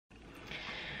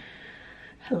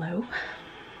Hello.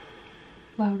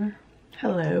 Louder.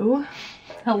 Hello.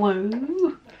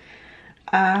 Hello.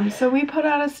 So we put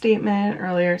out a statement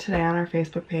earlier today on our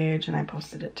Facebook page, and I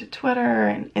posted it to Twitter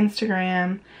and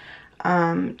Instagram,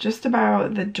 just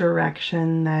about the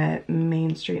direction that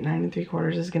Main Street 9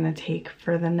 3/4 is going to take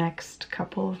for the next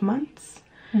couple of months.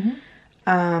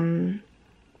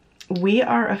 We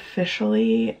are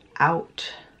officially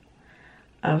out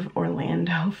of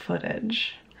Orlando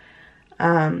footage.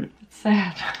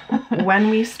 Sad. When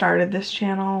we started this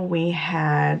channel, we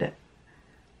had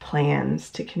plans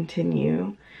to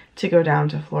continue to go down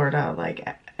to Florida like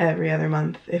every other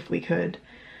month if we could.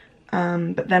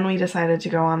 But then we decided to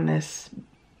go on this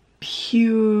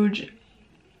huge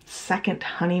second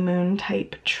honeymoon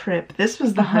type trip. This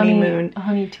was the honeymoon.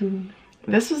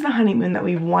 This was the honeymoon that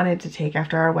we wanted to take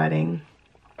after our wedding,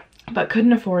 but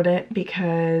couldn't afford it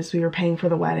because we were paying for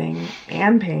the wedding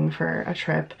and paying for a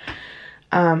trip.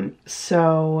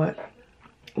 So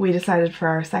we decided for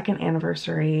our second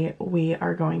anniversary, we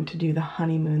are going to do the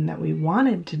honeymoon that we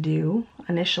wanted to do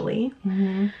initially.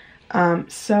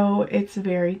 So it's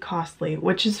very costly,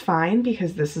 which is fine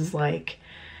because this is like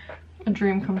a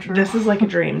dream come true. This is like a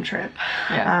dream trip.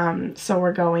 Yeah. So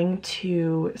we're going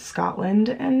to Scotland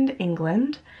and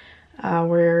England.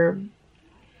 We're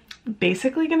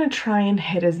basically going to try and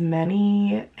hit as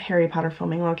many Harry Potter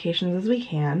filming locations as we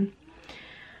can.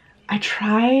 I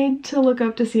tried to look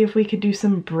up to see if we could do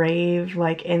some Brave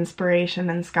like inspiration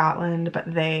in Scotland, but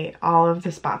all of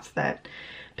the spots that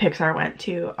Pixar went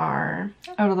to are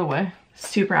out of the way.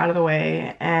 Super out of the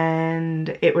way,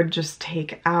 and it would just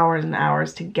take hours and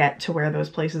hours to get to where those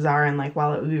places are, and like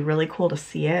while it would be really cool to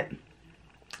see it,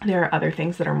 there are other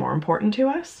things that are more important to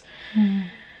us.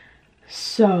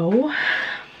 So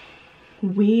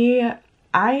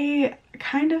I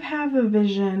kind of have a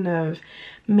vision of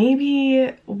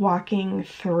maybe walking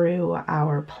through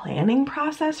our planning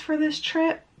process for this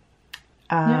trip.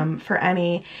 For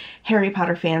any Harry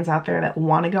Potter fans out there that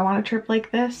want to go on a trip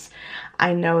like this,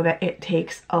 I know that it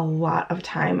takes a lot of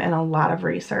time and a lot of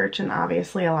research and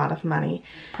obviously a lot of money.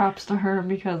 Props to her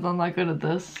because I'm not good at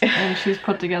this, and she's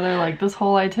put together like this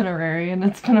whole itinerary, and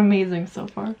it's been amazing so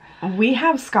far. We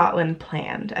have Scotland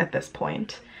planned at this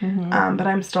point, but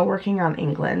I'm still working on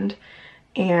England,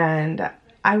 and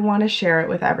I want to share it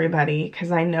with everybody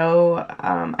because I know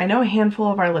a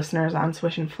handful of our listeners on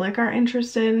Swish and Flick are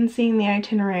interested in seeing the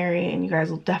itinerary, and you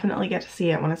guys will definitely get to see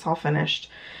it when it's all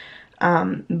finished. So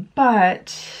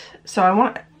I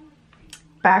want to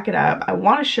back it up. I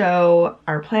want to show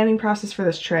our planning process for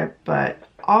this trip, but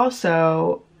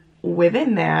also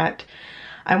within that,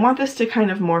 I want this to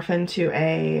kind of morph into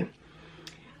a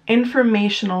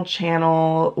informational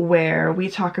channel where we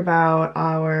talk about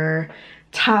our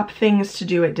top things to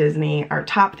do at Disney, our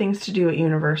top things to do at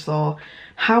Universal,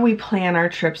 how we plan our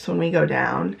trips when we go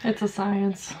down. It's a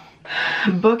science.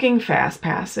 Booking fast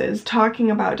passes,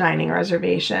 talking about dining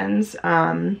reservations,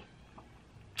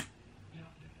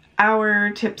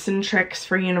 our tips and tricks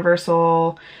for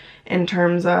Universal in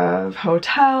terms of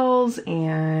hotels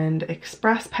and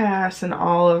Express Pass and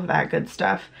all of that good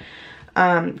stuff.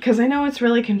 Because I know it's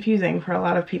really confusing for a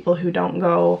lot of people who don't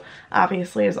go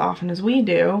obviously as often as we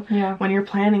do. Yeah. When you're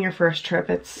planning your first trip,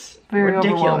 it's very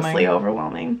ridiculously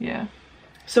overwhelming. Yeah.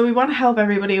 So we want to help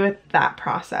everybody with that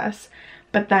process.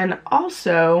 But then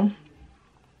also,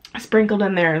 sprinkled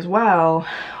in there as well,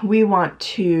 we want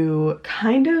to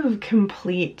kind of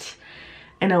complete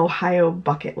an Ohio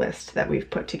bucket list that we've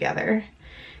put together.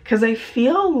 Because I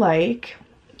feel like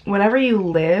whenever you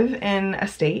live in a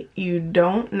state, you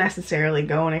don't necessarily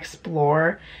go and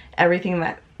explore everything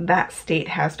that that state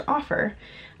has to offer.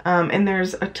 And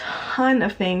there's a ton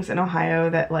of things in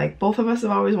Ohio that like both of us have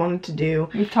always wanted to do.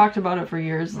 We've talked about it for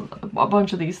years, a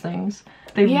bunch of these things.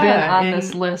 They've been on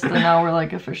this list, and now we're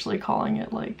like officially calling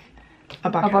it like a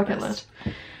bucket list.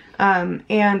 And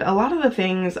a lot of the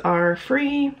things are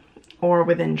free or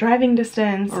within driving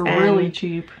distance. Or really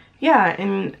cheap. Yeah,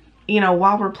 and you know,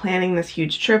 while we're planning this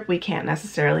huge trip, we can't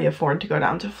necessarily afford to go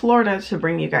down to Florida to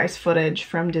bring you guys footage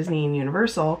from Disney and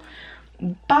Universal.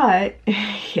 But,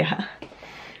 yeah.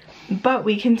 But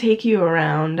we can take you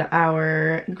around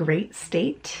our great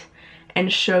state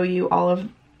and show you all of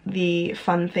the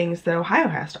fun things that Ohio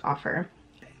has to offer.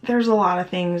 There's a lot of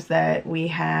things that we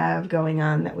have going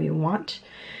on that we want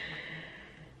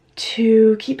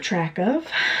to keep track of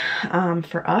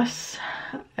for us,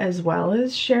 as well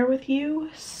as share with you.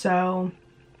 So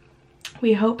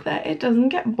we hope that it doesn't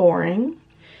get boring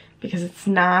because it's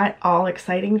not all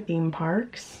exciting theme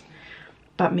parks,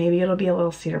 but maybe it'll be a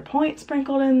little Cedar Point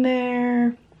sprinkled in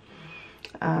there.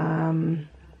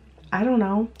 I don't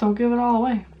know. Don't give it all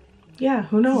away. Yeah,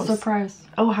 who knows? Surprise.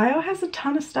 Ohio has a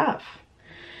ton of stuff.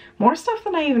 More stuff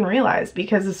than I even realized,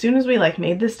 because as soon as we like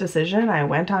made this decision, I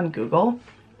went on Google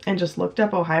and just looked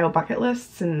up Ohio bucket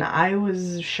lists, and I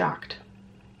was shocked.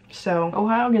 So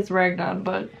Ohio gets ragged on,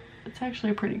 but it's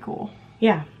actually pretty cool.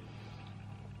 Yeah.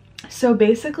 So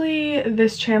basically,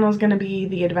 this channel is going to be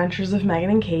the adventures of Megan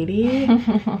and Katie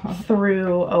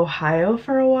through Ohio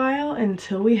for a while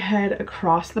until we head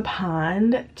across the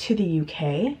pond to the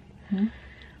UK.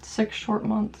 6 short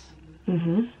months.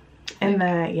 And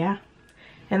then, yeah.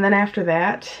 And then after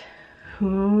that,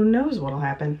 who knows what'll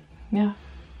happen. Yeah.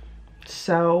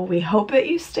 So we hope that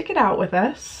you stick it out with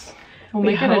us. We'll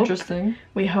make it interesting.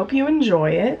 We hope you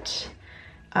enjoy it.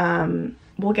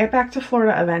 We'll get back to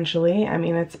Florida eventually. I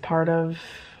mean, it's part of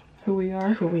who we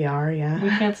are. Who we are, yeah. We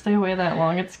can't stay away that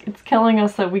long. It's killing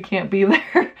us that we can't be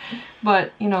there.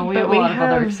 But, you know, we have a lot of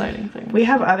other exciting things. We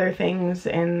have other things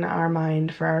in our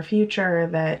mind for our future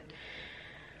that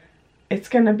it's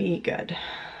gonna be good.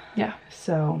 Yeah.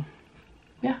 So,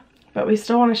 yeah. But we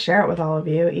still want to share it with all of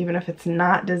you, even if it's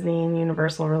not Disney and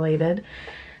Universal related.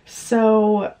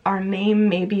 So our name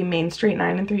may be Main Street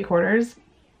 9 3/4,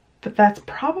 but that's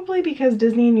probably because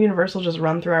Disney and Universal just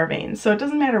run through our veins. So it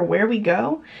doesn't matter where we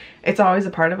go, it's always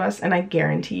a part of us, and I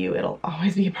guarantee you it'll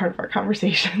always be a part of our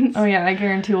conversations. Oh yeah, I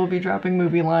guarantee we'll be dropping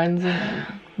movie lines and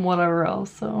whatever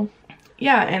else, so.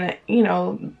 Yeah, and you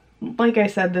know, like I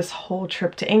said, this whole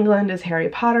trip to England is Harry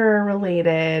Potter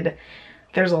related.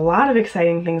 There's a lot of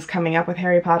exciting things coming up with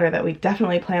Harry Potter that we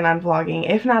definitely plan on vlogging,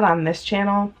 if not on this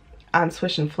channel, on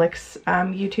Swish and Flicks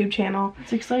YouTube channel.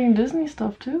 It's exciting Disney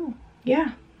stuff too.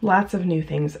 Yeah. Lots of new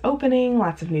things opening,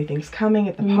 lots of new things coming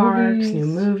at the parks, new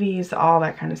movies, all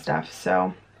that kind of stuff.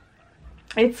 So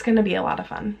it's going to be a lot of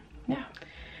fun. Yeah.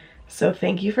 So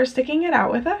thank you for sticking it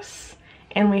out with us,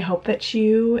 and we hope that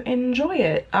you enjoy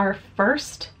it. Our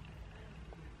first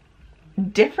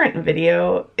different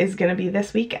video is going to be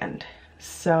this weekend.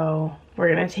 So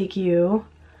we're going to take you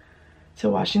to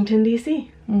Washington,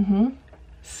 D.C.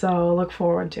 So look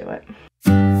forward to it.